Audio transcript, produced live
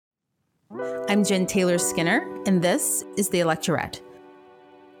I'm Jen Taylor Skinner, and this is The Electorette.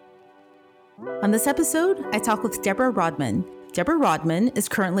 On this episode, I talk with Debra Rodman. Debra Rodman is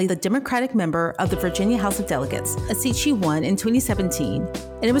currently the Democratic member of the Virginia House of Delegates, a seat she won in 2017,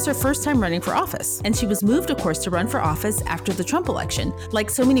 and it was her first time running for office. And she was moved, of course, to run for office after the Trump election, like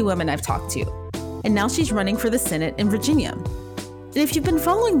so many women I've talked to. And now she's running for the Senate in Virginia. And if you've been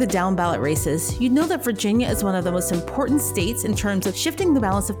following the down-ballot races, you know that Virginia is one of the most important states in terms of shifting the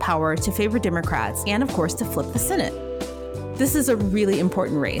balance of power to favor Democrats and, of course, to flip the Senate. This is a really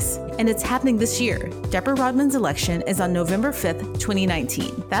important race, and it's happening this year. Debra Rodman's election is on November 5th,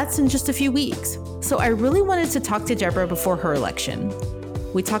 2019. That's in just a few weeks. So I really wanted to talk to Debra before her election.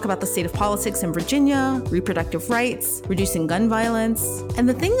 We talk about the state of politics in Virginia, reproductive rights, reducing gun violence. And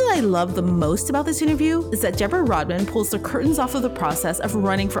the thing that I love the most about this interview is that Debra Rodman pulls the curtains off of the process of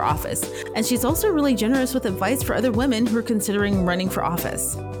running for office. And she's also really generous with advice for other women who are considering running for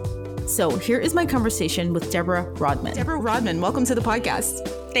office. So here is my conversation with Debra Rodman. Debra Rodman, welcome to the podcast.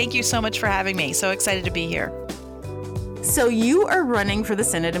 Thank you so much for having me. So excited to be here. So you are running for the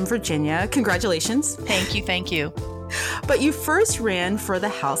Senate in Virginia. Congratulations. Thank you. Thank you. But you first ran for the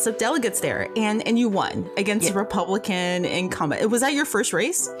House of Delegates there, and you won against a Republican incumbent. Was that your first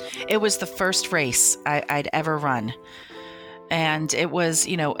race? It was the first race I'd ever run. And it was,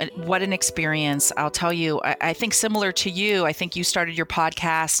 what an experience. I'll tell you, I think similar to you, I think you started your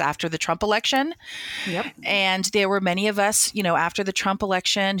podcast after the Trump election. Yep. And there were many of us, after the Trump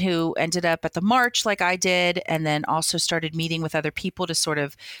election who ended up at the march like I did, and then also started meeting with other people to sort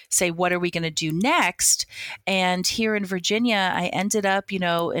of say, what are we going to do next? And here in Virginia, I ended up, in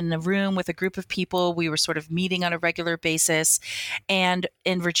a room with a group of people. We were sort of meeting on a regular basis. And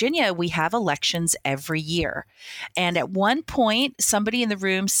in Virginia, we have elections every year. And at one point, somebody in the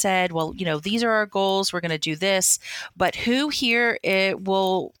room said, well, these are our goals. We're going to do this. But who here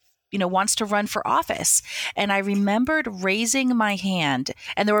wants to run for office? And I remembered raising my hand.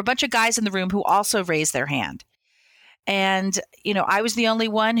 And there were a bunch of guys in the room who also raised their hand. And, I was the only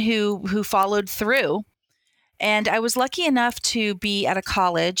one who followed through. And I was lucky enough to be at a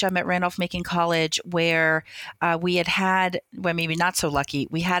college. I'm at Randolph-Macon College, where we had, well, maybe not so lucky.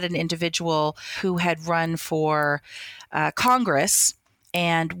 We had an individual who had run for Congress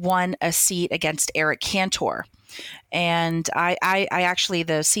and won a seat against Eric Cantor. And I actually,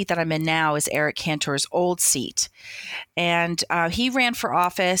 the seat that I'm in now is Eric Cantor's old seat. And he ran for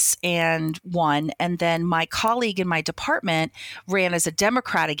office and won. And then my colleague in my department ran as a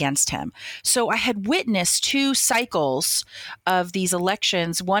Democrat against him. So I had witnessed two cycles of these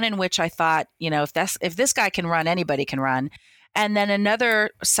elections, one in which I thought, if this guy can run, anybody can run. And then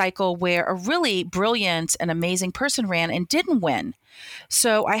another cycle where a really brilliant and amazing person ran and didn't win.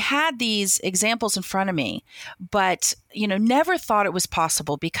 So I had these examples in front of me, but, never thought it was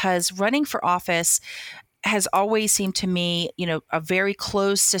possible, because running for office has always seemed to me, a very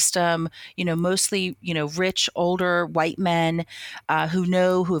closed system, mostly, rich, older white men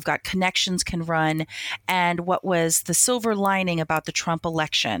who have got connections can run. And what was the silver lining about the Trump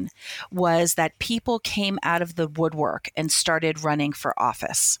election was that people came out of the woodwork and started running for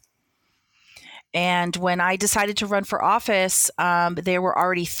office. And when I decided to run for office, there were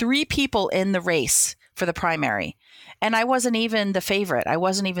already 3 people in the race for the primary. And I wasn't even the favorite. I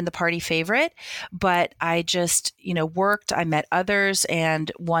wasn't even the party favorite, but I just, worked. I met others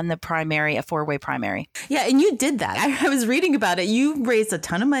and won the primary, a 4-way primary. Yeah. And you did that. I was reading about it. You raised a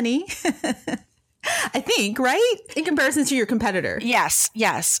ton of money. I think, right? In comparison to your competitor. Yes.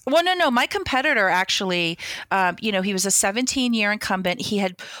 Well, no. My competitor actually, he was a 17-year incumbent. He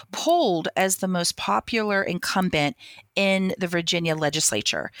had polled as the most popular incumbent in the Virginia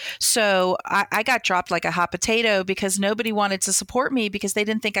legislature. So I got dropped like a hot potato because nobody wanted to support me because they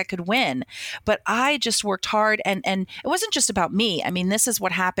didn't think I could win. But I just worked hard, and it wasn't just about me. I mean, this is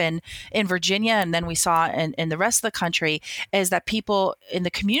what happened in Virginia, and then we saw in the rest of the country, is that people in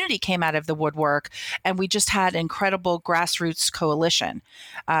the community came out of the woodwork, and we just had incredible grassroots coalition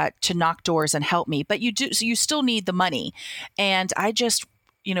to knock doors and help me. But you still need the money. And I just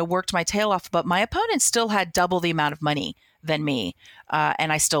worked my tail off, but my opponent still had double the amount of money than me.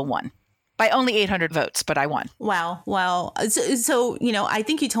 And I still won by only 800 votes, but I won. Wow. So, I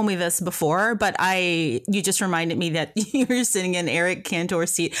think you told me this before, but you just reminded me that you were sitting in Eric Cantor's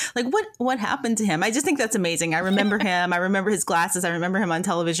seat. Like, what happened to him? I just think that's amazing. I remember him. I remember his glasses. I remember him on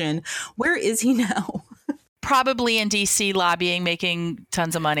television. Where is he now? Probably in DC lobbying, making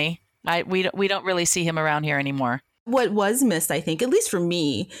tons of money. We don't really see him around here anymore. What was missed, I think, at least for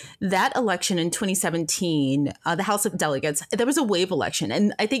me, that election in 2017, the House of Delegates, there was a wave election.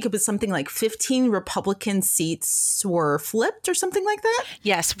 And I think it was something like 15 Republican seats were flipped or something like that.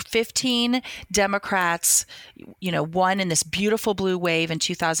 Yes, 15 Democrats, won in this beautiful blue wave in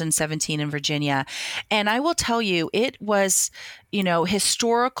 2017 in Virginia. And I will tell you, it was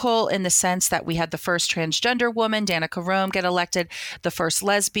historical in the sense that we had the first transgender woman, Danica Rome, get elected, the first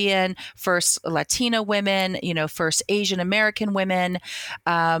lesbian, first Latina women, first Asian American women.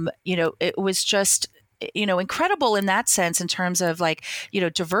 It was just incredible in that sense in terms of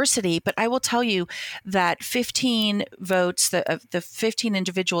diversity. But I will tell you that 15 votes, the 15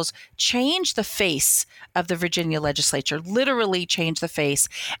 individuals changed the face of the Virginia legislature, literally changed the face.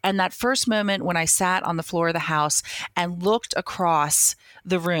 And that first moment when I sat on the floor of the House and looked across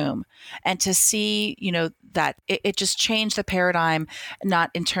the room and to see, that it just changed the paradigm, not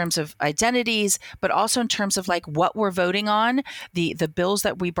in terms of identities, but also in terms of what we're voting on, the bills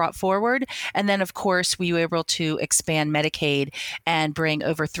that we brought forward. And then, of course, we were able to expand Medicaid and bring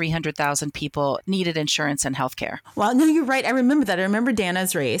over 300,000 people needed insurance and healthcare. Well, no, you're right. I remember that. I remember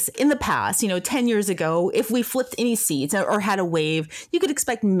Dana's race. In the past, 10 years ago, if we flipped any seats or had a wave, you could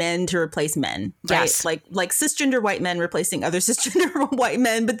expect men to replace men, right? Yes. Like cisgender white men replacing other cisgender white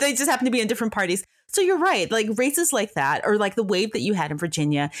men, but they just happen to be in different parties. So you're right. Races like that, or the wave that you had in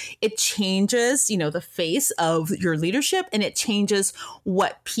Virginia, it changes, the face of your leadership, and it changes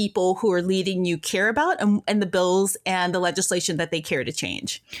what people who are leading you care about and the bills and the legislation that they care to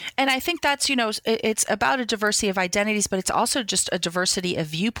change. And I think that's, it's about a diversity of identities, but it's also just a diversity of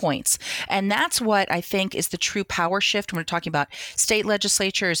viewpoints. And that's what I think is the true power shift when we're talking about state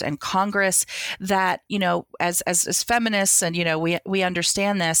legislatures and Congress, that, as feminists, and, we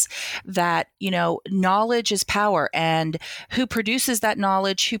understand this, that, knowledge is power, and who produces that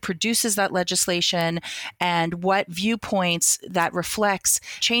knowledge, who produces that legislation, and what viewpoints that reflects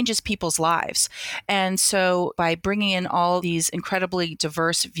changes people's lives. And so by bringing in all these incredibly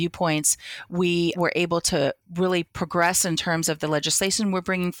diverse viewpoints, we were able to really progress in terms of the legislation we're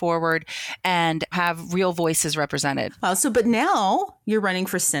bringing forward and have real voices represented. Wow. But now you're running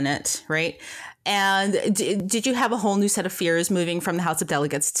for Senate, right? And did you have a whole new set of fears moving from the House of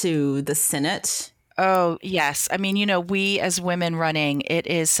Delegates to the Senate? Oh, yes. I mean, we as women running, it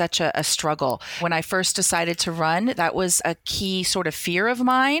is such a struggle. When I first decided to run, that was a key sort of fear of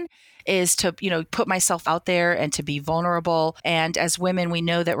mine, is to, put myself out there and to be vulnerable. And as women, we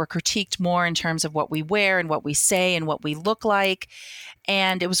know that we're critiqued more in terms of what we wear and what we say and what we look like.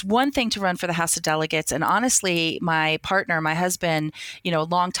 And it was one thing to run for the House of Delegates. And honestly, my partner, my husband, a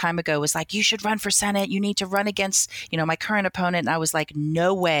long time ago was like, you should run for Senate. You need to run against, my current opponent. And I was like,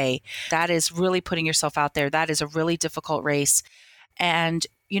 no way. That is really putting yourself out there. That is a really difficult race. And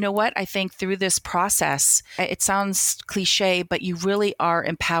you know what? I think through this process, it sounds cliche, but you really are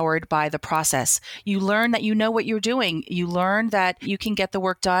empowered by the process. You learn that you know what you're doing. You learn that you can get the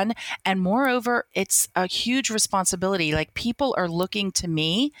work done. And moreover, it's a huge responsibility. People are looking to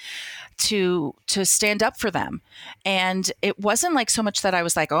me to stand up for them. And it wasn't so much that I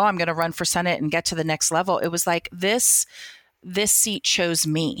was like, oh, I'm going to run for Senate and get to the next level. It was like this seat chose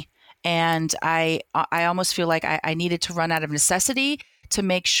me. And I almost feel like I needed to run out of necessity to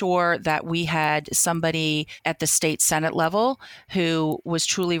make sure that we had somebody at the state Senate level who was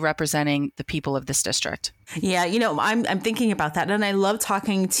truly representing the people of this district. Yeah, I'm thinking about that. And I love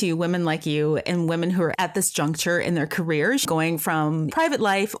talking to women like you and women who are at this juncture in their careers, going from private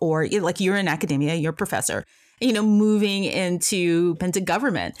life, or you're in academia, you're a professor, moving into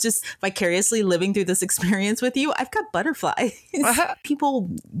government, just vicariously living through this experience with you. I've got butterflies. People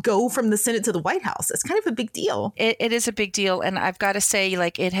go from the Senate to the White House. It's kind of a big deal. It is a big deal. And I've got to say,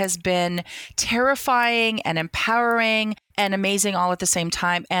 it has been terrifying and empowering and amazing all at the same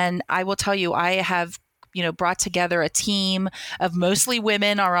time. And I will tell you, I have brought together a team of mostly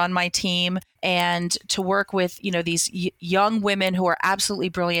women are on my team, and to work with, these young women who are absolutely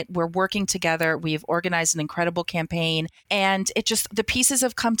brilliant. We're working together. We've organized an incredible campaign, and the pieces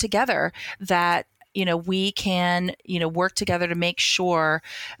have come together that we can, work together to make sure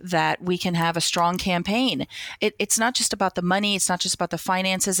that we can have a strong campaign. It's not just about the money. It's not just about the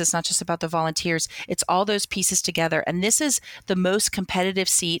finances. It's not just about the volunteers. It's all those pieces together. And this is the most competitive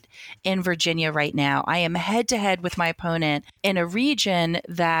seat in Virginia right now. I am head to head with my opponent in a region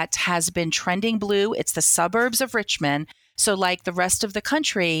that has been trending blue. It's the suburbs of Richmond. So like the rest of the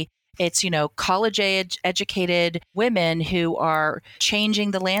country, It's, college educated women who are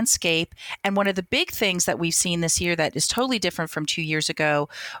changing the landscape. And one of the big things that we've seen this year that is totally different from 2 years ago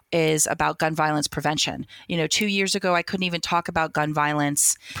is about gun violence prevention. 2 years ago, I couldn't even talk about gun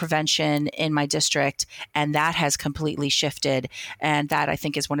violence prevention in my district, and that has completely shifted. And that, I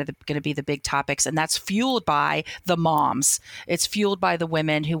think, is going to be the big topics. And that's fueled by the moms. It's fueled by the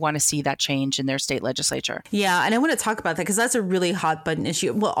women who want to see that change in their state legislature. Yeah. And I want to talk about that because that's a really hot button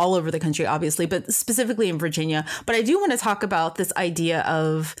issue. Well, all over the country, obviously, but specifically in Virginia. But I do want to talk about this idea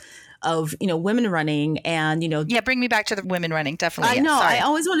of women running and, bring me back to the women running. Definitely. I know. Sorry. I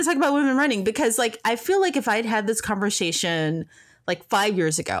always want to talk about women running because I feel like if I'd had this conversation 5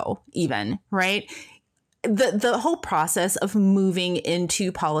 years ago, even, right? The whole process of moving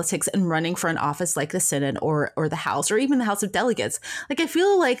into politics and running for an office like the Senate or the House or even the House of Delegates, I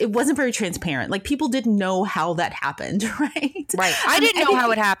feel like it wasn't very transparent. People didn't know how that happened, right? Right. I didn't know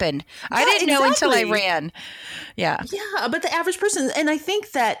how it happened. I didn't know until I ran. Yeah. Yeah. But the average person, and I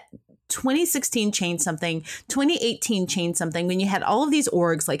think that 2016 changed something. 2018 changed something when you had all of these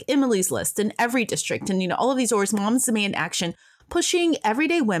orgs like Emily's List in every district and, all of these orgs, Moms Demand Action, pushing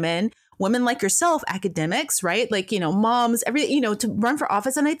everyday women like yourself, academics, right? Moms, to run for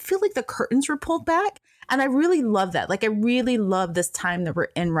office. And I feel like the curtains were pulled back. And I really love that. I really love this time that we're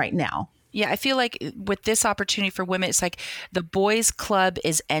in right now. Yeah, I feel like with this opportunity for women, it's like the boys' club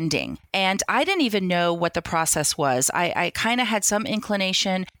is ending. And I didn't even know what the process was. I kind of had some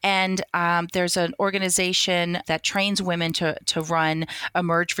inclination. And there's an organization that trains women to run,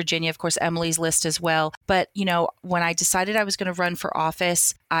 Emerge Virginia, of course, Emily's List as well. But, when I decided I was going to run for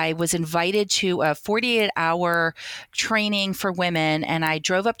office, I was invited to a 48-hour training for women. And I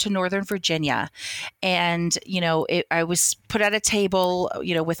drove up to Northern Virginia. And, I was put at a table,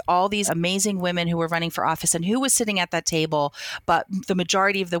 with all these amazing women who were running for office and who was sitting at that table, but the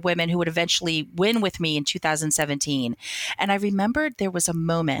majority of the women who would eventually win with me in 2017. And I remembered there was a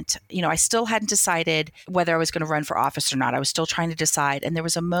moment, I still hadn't decided whether I was going to run for office or not. I was still trying to decide. And there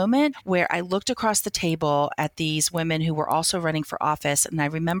was a moment where I looked across the table at these women who were also running for office. And I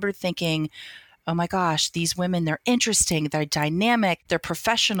remember thinking, oh my gosh, these women, they're interesting, they're dynamic, they're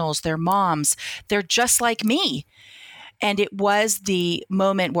professionals, they're moms, they're just like me. And it was the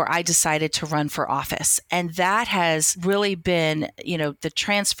moment where I decided to run for office. And that has really been, the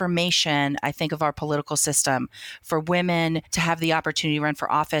transformation, I think, of our political system for women to have the opportunity to run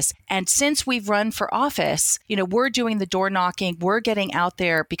for office. And since we've run for office, we're doing the door knocking, we're getting out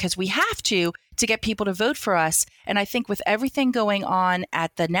there because we have to get people to vote for us. And I think with everything going on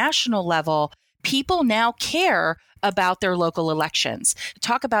at the national level, people now care about their local elections.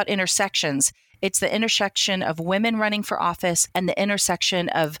 Talk about intersections. It's the intersection of women running for office and the intersection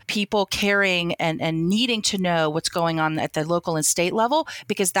of people caring and needing to know what's going on at the local and state level,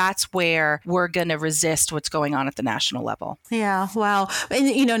 because that's where we're going to resist what's going on at the national level. Yeah. Wow.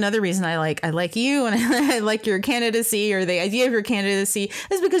 And, another reason I like you and I like your candidacy or the idea of your candidacy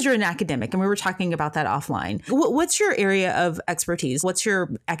is because you're an academic. And we were talking about that offline. What's your area of expertise? What's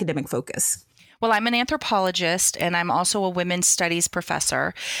your academic focus? Well, I'm an anthropologist and I'm also a women's studies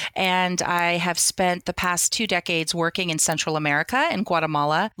professor. And I have spent the past 2 decades working in Central America and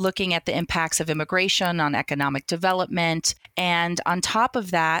Guatemala, looking at the impacts of immigration on economic development. And on top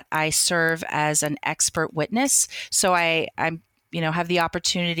of that, I serve as an expert witness. So I'm have the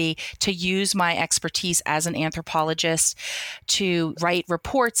opportunity to use my expertise as an anthropologist to write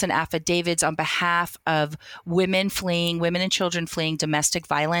reports and affidavits on behalf of women and children fleeing domestic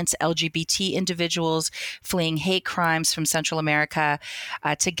violence, LGBT individuals fleeing hate crimes from Central America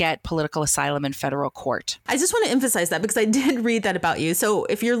to get political asylum in federal court. I just want to emphasize that because I did read that about you. So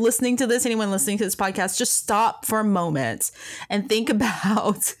if you're listening to this, anyone listening to this podcast, just stop for a moment and think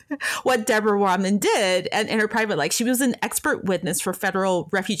about what Debra Rodman did in her private life. She was an expert witness for federal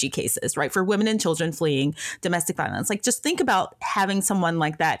refugee cases, right? For women and children fleeing domestic violence. Just think about having someone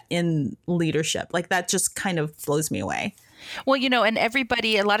like that in leadership. That just kind of blows me away. Well, and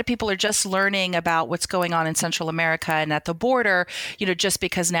a lot of people are just learning about what's going on in Central America and at the border, just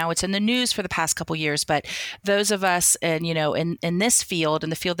because now it's in the news for the past couple of years. But those of us, and in this field, in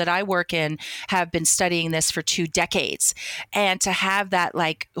the field that I work in, have been studying this for 2 decades. And to have that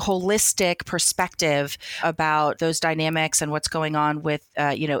holistic perspective about those dynamics and what's going on with,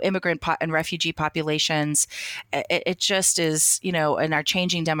 immigrant and refugee populations, it just is, in our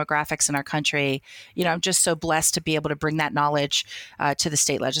changing demographics in our country, I'm just so blessed to be able to bring that knowledge to the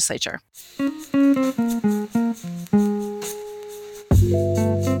state legislature.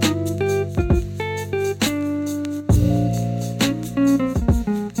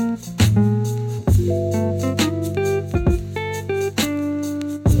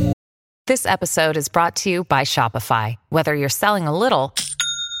 This episode is brought to you by Shopify. Whether you're selling a little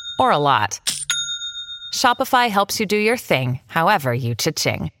or a lot, Shopify helps you do your thing, however you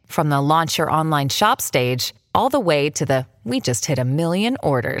cha-ching. From the launch your online shop stage, all the way to the we just hit 1 million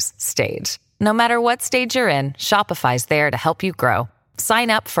orders stage. No matter what stage you're in, Shopify's there to help you grow. Sign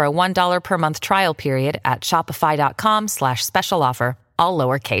up for a $1 per month trial period at shopify.com/special offer, all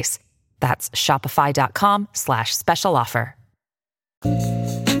lowercase. That's shopify.com/special offer.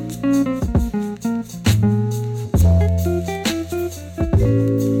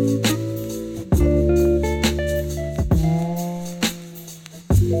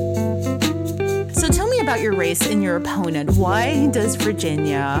 About your race and your opponent. Why does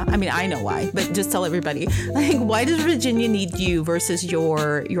Virginia, I mean, I know why, but just tell everybody, like, why does Virginia need you versus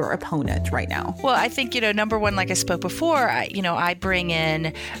your opponent right now? Well, I think, number one, like I spoke before, I bring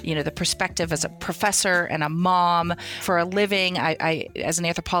in, the perspective as a professor and a mom for a living. I as an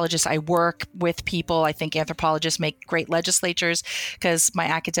anthropologist, I work with people. I think anthropologists make great legislators because my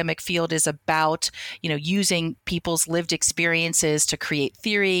academic field is about, using people's lived experiences to create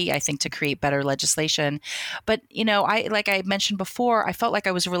theory, I think to create better legislation. But, like I mentioned before, I felt like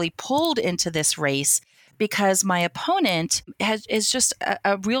I was really pulled into this race because my opponent is just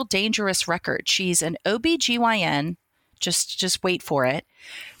a real dangerous record. She's an OBGYN, just wait for it,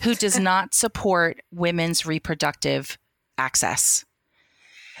 who does not support women's reproductive access.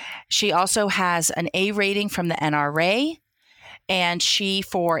 She also has an A rating from the NRA. And she,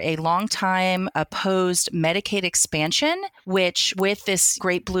 for a long time, opposed Medicaid expansion, which with this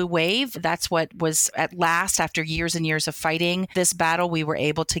great blue wave, that's what was at last, after years and years of fighting this battle, we were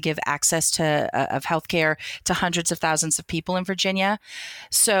able to give access of healthcare to hundreds of thousands of people in Virginia.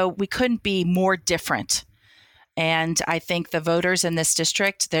 So we couldn't be more different. And I think the voters in this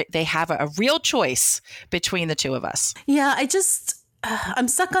district, they have a real choice between the two of us. Yeah, I'm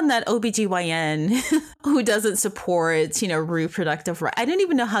stuck on that OBGYN who doesn't support, reproductive rights. I don't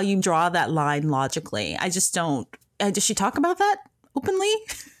even know how you draw that line logically. I just don't. Does she talk about that openly?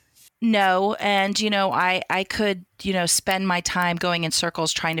 No. And, I could, spend my time going in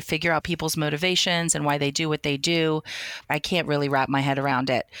circles trying to figure out people's motivations and why they do what they do. I can't really wrap my head around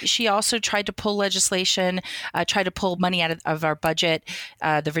it. She also tried to pull legislation, tried to pull money out of our budget,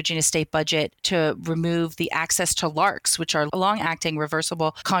 the Virginia state budget, to remove the access to LARCs, which are long-acting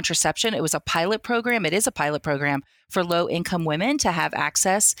reversible contraception. It was a pilot program. It is a pilot program for low-income women to have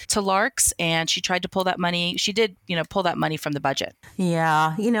access to LARCs. And she tried to pull that money. She did, pull that money from the budget.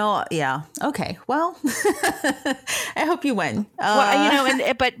 Yeah. Yeah. Okay. Well, I hope you win.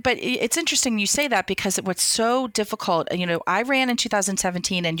 But it's interesting you say that because what's so difficult, I ran in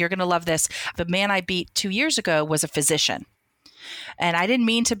 2017 and you're going to love this. The man I beat 2 years ago was a physician. And I didn't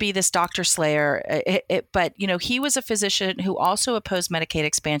mean to be this doctor slayer, but, he was a physician who also opposed Medicaid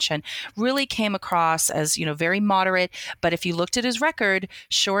expansion, really came across as, very moderate. But if you looked at his record,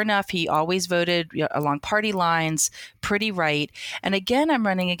 sure enough, he always voted along party lines, pretty right. And again, I'm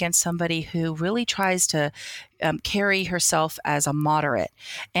running against somebody who really tries to carry herself as a moderate.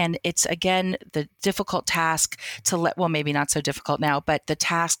 And it's, again, the difficult task to maybe not so difficult now, but the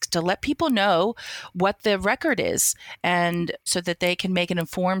task to let people know what the record is, and so that they can make an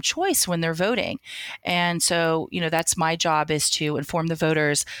informed choice when they're voting. And so, that's my job, is to inform the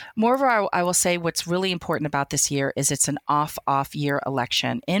voters. Moreover, I will say what's really important about this year is it's an off year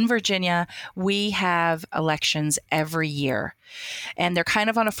election. In Virginia, we have elections every year. And they're kind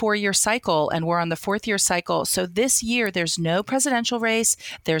of on a 4-year cycle, and we're on the 4th year cycle. So this year, there's no presidential race.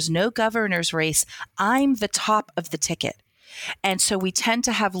 There's no governor's race. I'm the top of the ticket. And so we tend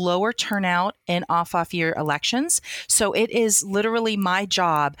to have lower turnout in off-year elections. So it is literally my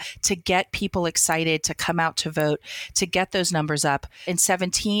job to get people excited to come out to vote, to get those numbers up. In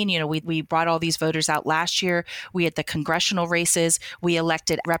 2017, we brought all these voters out last year. We had the congressional races. We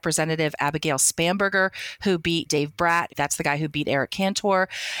elected Representative Abigail Spanberger, who beat Dave Bratt. That's the guy who beat Eric Cantor.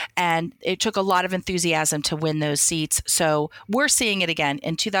 And it took a lot of enthusiasm to win those seats. So we're seeing it again.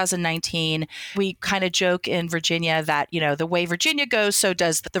 In 2019, we kind of joke in Virginia that, the way Virginia goes, so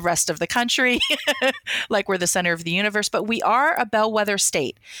does the rest of the country, like we're the center of the universe. But we are a bellwether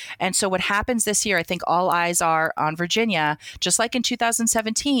state. And so what happens this year, I think all eyes are on Virginia, just like in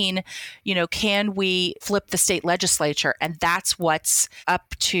 2017, can we flip the state legislature? And that's what's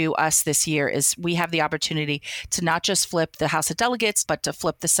up to us this year, is we have the opportunity to not just flip the House of Delegates, but to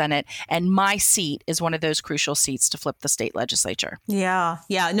flip the Senate. And my seat is one of those crucial seats to flip the state legislature. Yeah.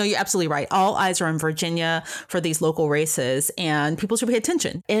 No, you're absolutely right. All eyes are on Virginia for these local races. races, and people should pay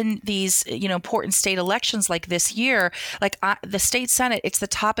attention. In these, important state elections like this year, the state Senate, it's the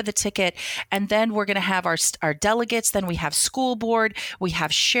top of the ticket. And then we're going to have our delegates. Then we have school board, we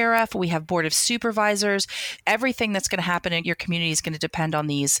have sheriff, we have board of supervisors. Everything that's going to happen in your community is going to depend on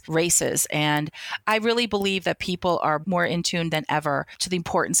these races. And I really believe that people are more in tune than ever to the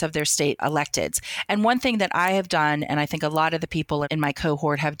importance of their state electeds. And one thing that I have done, and I think a lot of the people in my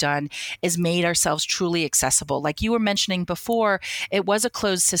cohort have done, is made ourselves truly accessible. Like you were mentioning before, it was a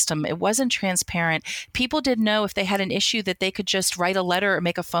closed system. It wasn't transparent. People didn't know if they had an issue that they could just write a letter or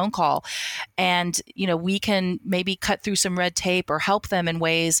make a phone call. And, we can maybe cut through some red tape or help them in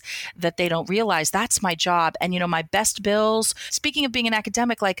ways that they don't realize. That's my job. And, my best bills, speaking of being an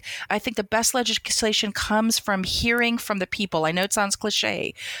academic, I think the best legislation comes from hearing from the people. I know it sounds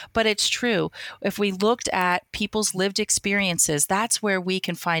cliche, but it's true. If we looked at people's lived experiences, that's where we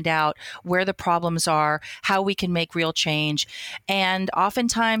can find out where the problems are, how we can make real change. And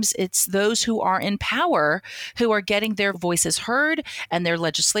oftentimes it's those who are in power who are getting their voices heard and their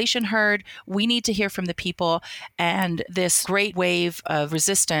legislation heard. We need to hear from the people. And this great wave of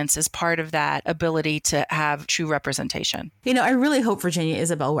resistance is part of that ability to have true representation. I really hope Virginia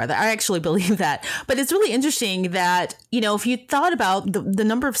is a bellwether. I actually believe that. But it's really interesting that, if you thought about the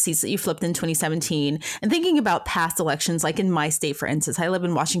number of seats that you flipped in 2017 and thinking about past elections, like in my state, for instance, I live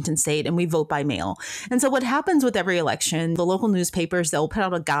in Washington State and we vote by mail. And so what happens with every election, the local newspapers, they'll put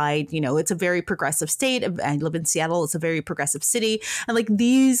out a guide. It's a very progressive state. I live in Seattle. It's a very progressive city. And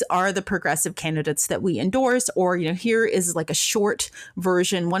these are the progressive candidates that we endorse. Or, here is a short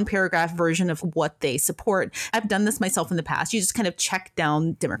version, one paragraph version of what they support. I've done this myself in the past. You just kind of check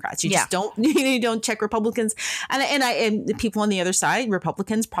down Democrats. You just don't, you don't check Republicans. And people on the other side,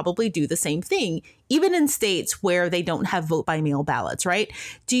 Republicans, probably do the same thing, even in states where they don't have vote by mail ballots, right?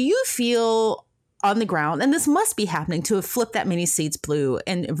 Do you feel on the ground, and this must be happening to have flipped that many seats blue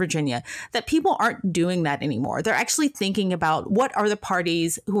in Virginia, that people aren't doing that anymore? They're actually thinking about what are the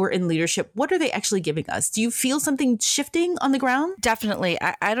parties who are in leadership? What are they actually giving us? Do you feel something shifting on the ground? Definitely.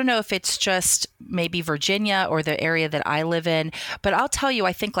 I don't know if it's just maybe Virginia or the area that I live in, but I'll tell you,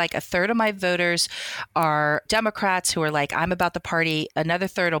 I think a third of my voters are Democrats who are I'm about the party. Another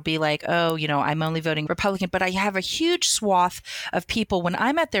third will be oh, I'm only voting Republican. But I have a huge swath of people, when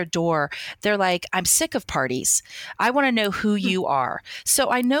I'm at their door, they're I'm sick of parties. I want to know who you are. So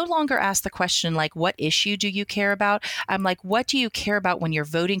I no longer ask the question, what issue do you care about? I'm what do you care about when you're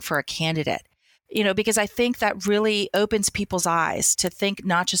voting for a candidate? Because I think that really opens people's eyes to think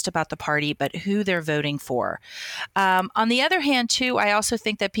not just about the party, but who they're voting for. On the other hand, too, I also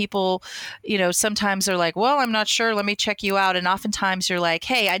think that people, sometimes are well, I'm not sure. Let me check you out. And oftentimes you're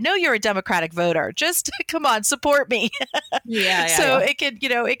hey, I know you're a Democratic voter. Just come on, support me. So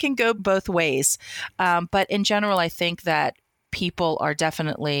it can go both ways. But in general, I think that people are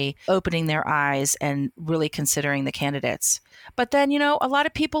definitely opening their eyes and really considering the candidates. But then, a lot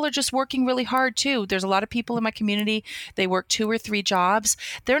of people are just working really hard too. There's a lot of people in my community, they work 2 or 3 jobs.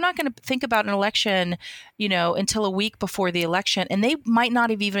 They're not going to think about an election, until a week before the election. And they might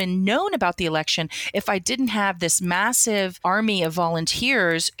not have even known about the election if I didn't have this massive army of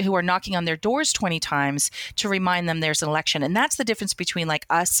volunteers who are knocking on their doors 20 times to remind them there's an election. And that's the difference between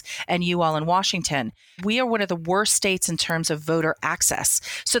us and you all in Washington. We are one of the worst states in terms of voter access.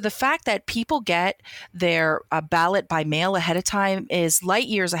 So the fact that people get their ballot by mail ahead of time is light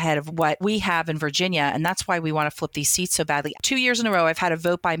years ahead of what we have in Virginia. And that's why we want to flip these seats so badly. 2 years in a row, I've had a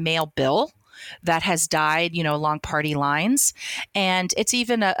vote by mail bill that has died, along party lines. And it's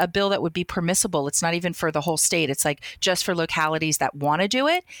even a bill that would be permissible. It's not even for the whole state. It's just for localities that want to do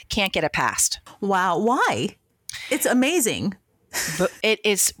it, can't get it passed. Wow. Why? It's amazing. But it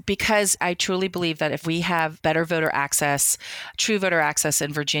is because I truly believe that if we have better voter access, true voter access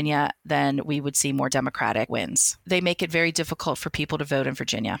in Virginia, then we would see more Democratic wins. They make it very difficult for people to vote in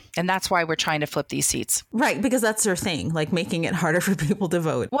Virginia. And that's why we're trying to flip these seats. Right, because that's their thing, making it harder for people to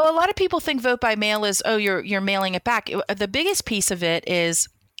vote. Well, a lot of people think vote by mail is, oh, you're mailing it back. The biggest piece of it is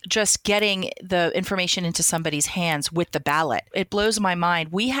just getting the information into somebody's hands with the ballot. It blows my mind.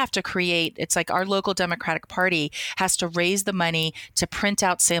 We have to create, it's our local Democratic Party has to raise the money to print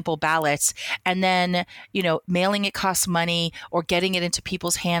out sample ballots. And then, mailing it costs money, or getting it into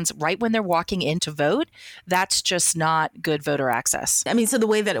people's hands right when they're walking in to vote. That's just not good voter access. I mean, so the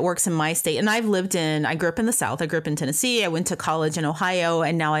way that it works in my state, and I grew up in the South. I grew up in Tennessee. I went to college in Ohio,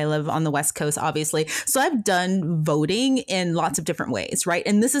 and now I live on the West Coast, obviously. So I've done voting in lots of different ways, right?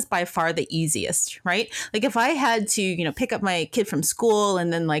 And this this is by far the easiest, right? Like if I had to, pick up my kid from school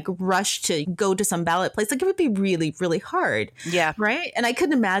and then like rush to go to some ballot place, like it would be really, really hard. Yeah. Right. And I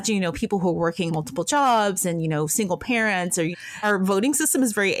couldn't imagine, people who are working multiple jobs and, single parents, or our voting system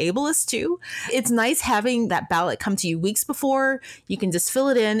is very ableist too. It's nice having that ballot come to you weeks before. You can just fill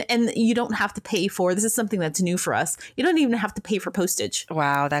it in and you don't have to pay for, this is something that's new for us. You don't even have to pay for postage.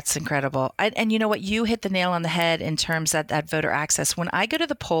 Wow, that's incredible. And you know what? You hit the nail on the head in terms of that voter access. When I go to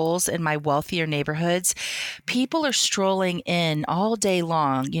the polls in my wealthier neighborhoods, people are strolling in all day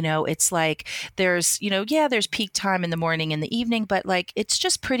long. It's like there's peak time in the morning and the evening, but like it's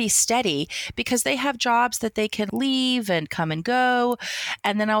just pretty steady because they have jobs that they can leave and come and go.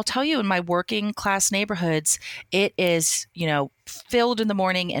 And then I'll tell you, in my working class neighborhoods, it is, filled in the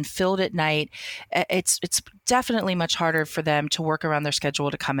morning and filled at night. It's definitely much harder for them to work around their schedule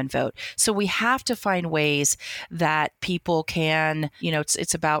to come and vote. So we have to find ways that people can,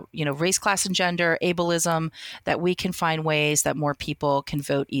 it's about, race, class, and gender, ableism, that we can find ways that more people can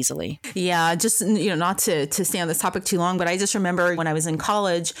vote easily. Yeah, just, not to stay on this topic too long, but I just remember when I was in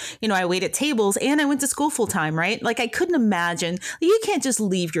college, I waited tables and I went to school full time, right? Like I couldn't imagine, you can't just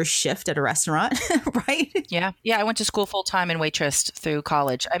leave your shift at a restaurant, right? Yeah. I went to school full time and waitressed through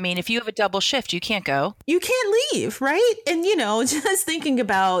college. I mean, if you have a double shift, you can't go. You can't leave, right? And, just thinking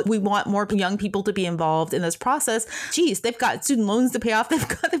about, we want more young people to be involved in this process. Geez, they've got student loans to pay off.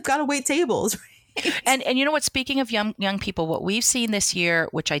 They've got to wait tables, right? And you know what, speaking of young people, what we've seen this year,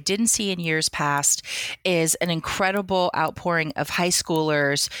 which I didn't see in years past, is an incredible outpouring of high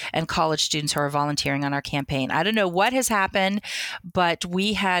schoolers and college students who are volunteering on our campaign. I don't know what has happened, but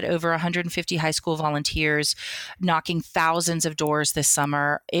we had over 150 high school volunteers knocking thousands of doors this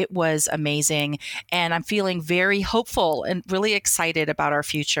summer. It was amazing. And I'm feeling very hopeful and really excited about our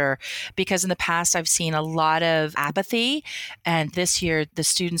future because in the past I've seen a lot of apathy. And this year the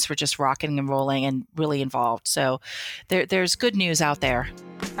students were just rocking and rolling and really involved. So there's good news out there.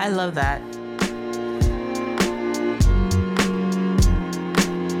 I love that.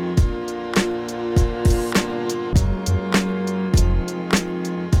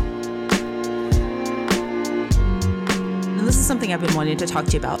 And this is something I've been wanting to talk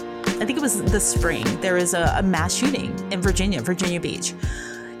to you about. I think it was this spring. There was a mass shooting in Virginia Beach.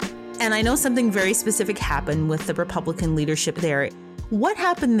 And I know something very specific happened with the Republican leadership there. What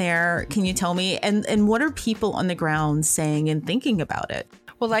happened there? Can you tell me? And what are people on the ground saying and thinking about it?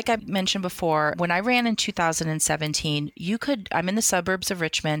 Well, like I mentioned before, when I ran in 2017, I'm in the suburbs of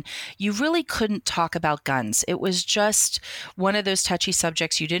Richmond, you really couldn't talk about guns. It was just one of those touchy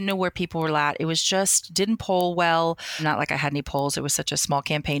subjects. You didn't know where people were at. It was just, didn't poll well. Not like I had any polls. It was such a small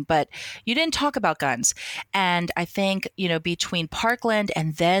campaign, but you didn't talk about guns. And I think, between Parkland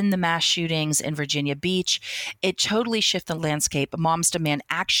and then the mass shootings in Virginia Beach, it totally shifted the landscape. Moms demand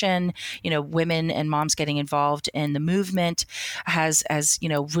action, women and moms getting involved in the movement has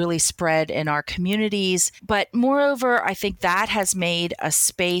really spread in our communities. But moreover, I think that has made a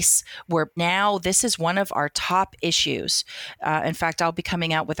space where now this is one of our top issues. In fact, I'll be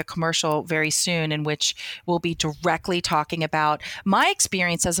coming out with a commercial very soon in which we'll be directly talking about my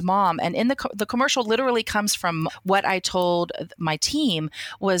experience as a mom. And in the commercial literally comes from what I told my team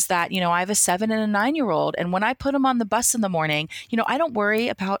was that, I have a 7 and a 9-year-old. And when I put them on the bus in the morning, I don't worry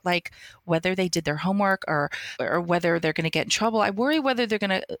about like whether they did their homework or whether they're going to get in trouble. I worry whether they're going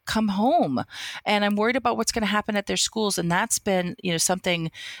to come home, and I'm worried about what's going to happen at their schools. And that's been,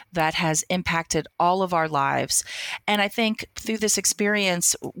 something that has impacted all of our lives. And I think through this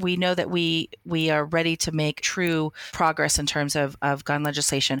experience, we know that we are ready to make true progress in terms of gun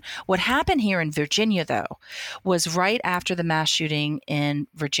legislation. What happened here in Virginia, though, was right after the mass shooting in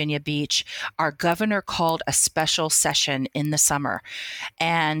Virginia Beach, our governor called a special session in the summer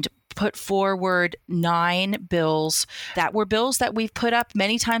and put forward 9 bills that were bills that we've put up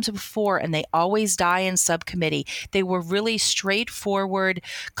many times before, and they always die in subcommittee. They were really straightforward,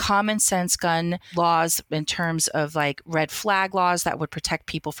 common sense gun laws in terms of like red flag laws that would protect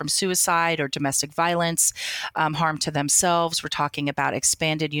people from suicide or domestic violence, harm to themselves. We're talking about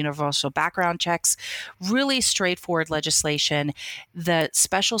expanded universal background checks, really straightforward legislation. The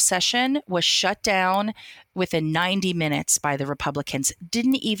special session was shut down within 90 minutes by the Republicans,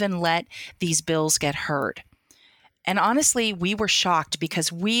 didn't even let these bills get heard. And honestly, we were shocked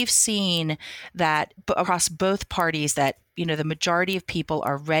because we've seen that across both parties that the majority of people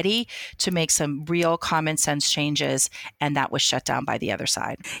are ready to make some real common sense changes, and that was shut down by the other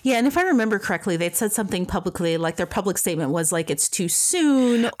side. Yeah, and if I remember correctly, they'd said something publicly, like their public statement was like, it's too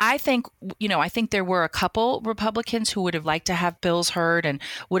soon. I think there were a couple Republicans who would have liked to have bills heard and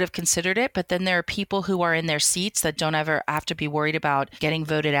would have considered it, but then there are people who are in their seats that don't ever have to be worried about getting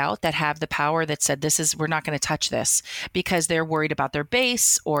voted out, that have the power, that said, we're not going to touch this, because they're worried about their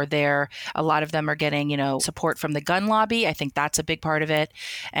base, or a lot of them are getting, support from the gun lobby. I think that's a big part of it.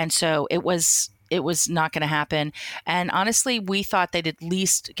 And so it was not going to happen. And honestly, we thought they'd at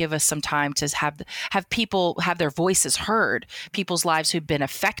least give us some time to have people have their voices heard, people's lives who've been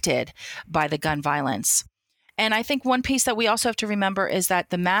affected by the gun violence. And I think one piece that we also have to remember is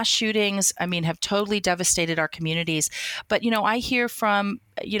that the mass shootings, have totally devastated our communities. But, I hear from,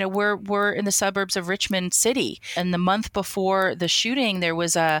 we're in the suburbs of Richmond City. And the month before the shooting, there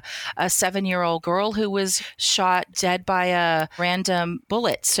was a 7-year-old girl who was shot dead by a random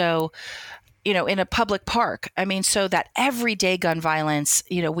bullet. So, in a public park. So that everyday gun violence,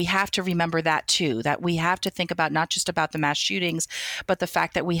 we have to remember that too, that we have to think about not just about the mass shootings, but the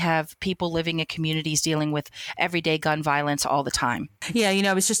fact that we have people living in communities dealing with everyday gun violence all the time. Yeah,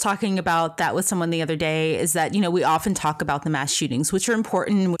 I was just talking about that with someone the other day, is that, we often talk about the mass shootings, which are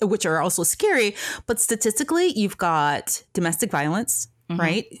important, which are also scary, but statistically, you've got domestic violence,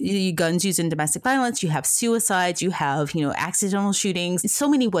 right? Guns used in domestic violence, you have suicides, you have, accidental shootings, so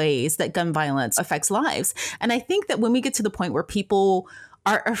many ways that gun violence affects lives. And I think that when we get to the point where people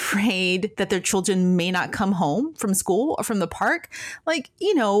are afraid that their children may not come home from school or from the park, we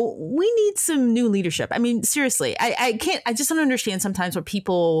need some new leadership. Seriously, I just don't understand sometimes where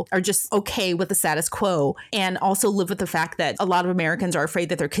people are just okay with the status quo and also live with the fact that a lot of Americans are afraid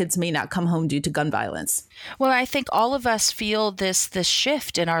that their kids may not come home due to gun violence. Well, I think all of us feel this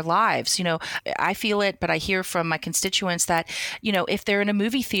shift in our lives. I feel it, but I hear from my constituents that, if they're in a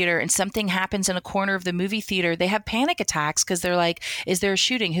movie theater and something happens in a corner of the movie theater, they have panic attacks because they're like, is there a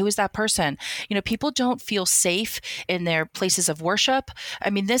shooting? Who is that person? People don't feel safe in their places of worship.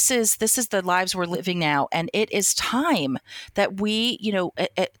 This is the lives we're living now. And it is time that we,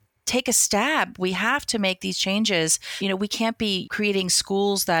 take a stab. We have to make these changes. We can't be creating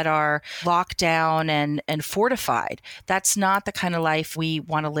schools that are locked down and fortified. That's not the kind of life we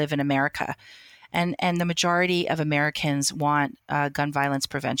want to live in America. And the majority of Americans want gun violence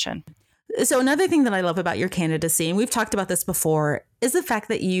prevention. So another thing that I love about your candidacy, and we've talked about this before, is the fact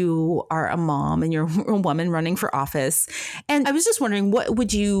that you are a mom and you're a woman running for office. And I was just wondering, what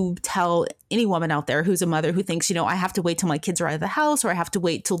would you tell any woman out there who's a mother who thinks, I have to wait till my kids are out of the house, or I have to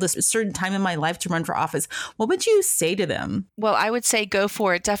wait till this certain time in my life to run for office? What would you say to them? Well, I would say go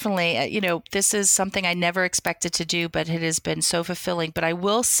for it. Definitely. This is something I never expected to do, but it has been so fulfilling. But I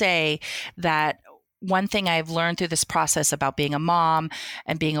will say that one thing I've learned through this process about being a mom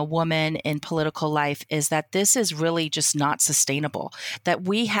and being a woman in political life is that this is really just not sustainable, that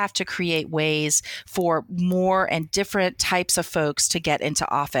we have to create ways for more and different types of folks to get into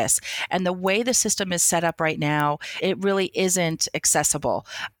office. And the way the system is set up right now, it really isn't accessible.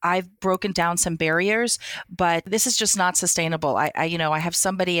 I've broken down some barriers, but this is just not sustainable. I have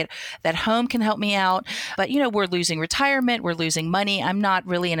somebody at home can help me out, but we're losing retirement, we're losing money. I'm not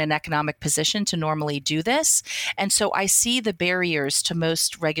really in an economic position to normally do this. And so I see the barriers to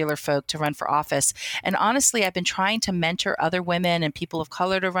most regular folk to run for office. And honestly, I've been trying to mentor other women and people of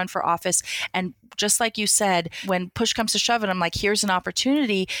color to run for office. And just like you said, when push comes to shove and I'm like, here's an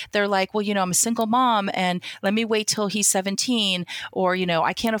opportunity, they're like, well, I'm a single mom and let me wait till he's 17, or,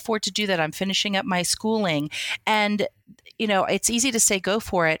 I can't afford to do that. I'm finishing up my schooling. And it's easy to say go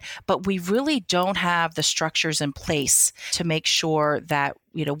for it, but we really don't have the structures in place to make sure that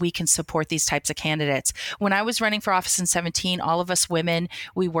we can support these types of candidates. When I was running for office in 2017, all of us women,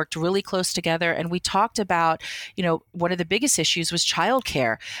 we worked really close together and we talked about, one of the biggest issues was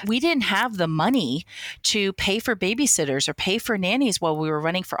childcare. We didn't have the money to pay for babysitters or pay for nannies while we were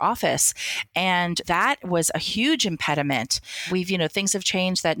running for office. And that was a huge impediment. Things have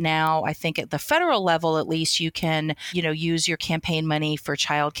changed that now I think at the federal level, at least you can, use your campaign money for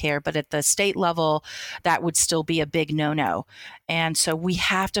childcare, but at the state level, that would still be a big no-no. And so we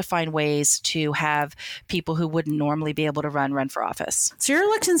have to find ways to have people who wouldn't normally be able to run for office. So your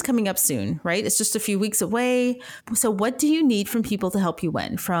election's coming up soon, right? It's just a few weeks away. So what do you need from people to help you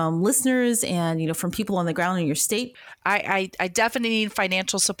win? From listeners and, from people on the ground in your state? I definitely need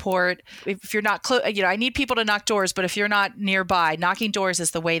financial support. If you're not close, I need people to knock doors, but if you're not nearby, knocking doors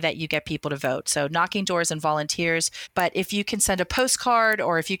is the way that you get people to vote. So knocking doors and volunteers. But if you can send a postcard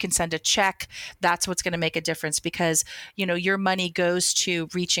or if you can send a check, that's what's going to make a difference because, your money goes to to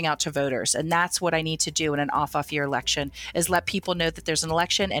reaching out to voters. And that's what I need to do in an off-year election, is let people know that there's an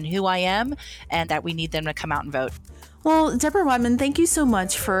election and who I am, and that we need them to come out and vote. Well, Debra Rodman, thank you so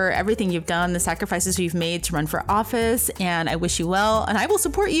much for everything you've done, the sacrifices you've made to run for office, and I wish you well, and I will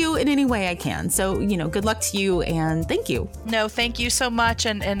support you in any way I can. So, good luck to you, and thank you. No, thank you so much.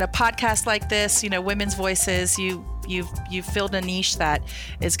 And a podcast like this, women's voices, you've filled a niche that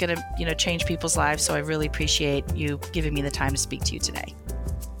is going to, change people's lives. So I really appreciate you giving me the time to speak to you today.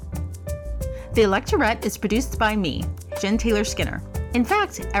 The Electorette is produced by me, Jen Taylor Skinner. In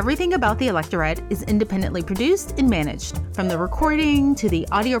fact, everything about The Electorette is independently produced and managed, from the recording to the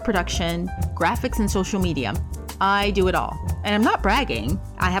audio production, graphics, and social media. I do it all. And I'm not bragging.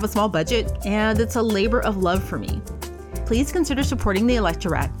 I have a small budget, and it's a labor of love for me. Please consider supporting The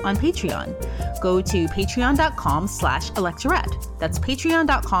Electorette on Patreon. Go to patreon.com/electorette. That's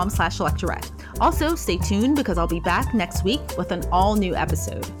patreon.com/electorette. Also, stay tuned because I'll be back next week with an all-new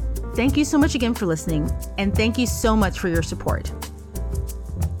episode. Thank you so much again for listening, and thank you so much for your support.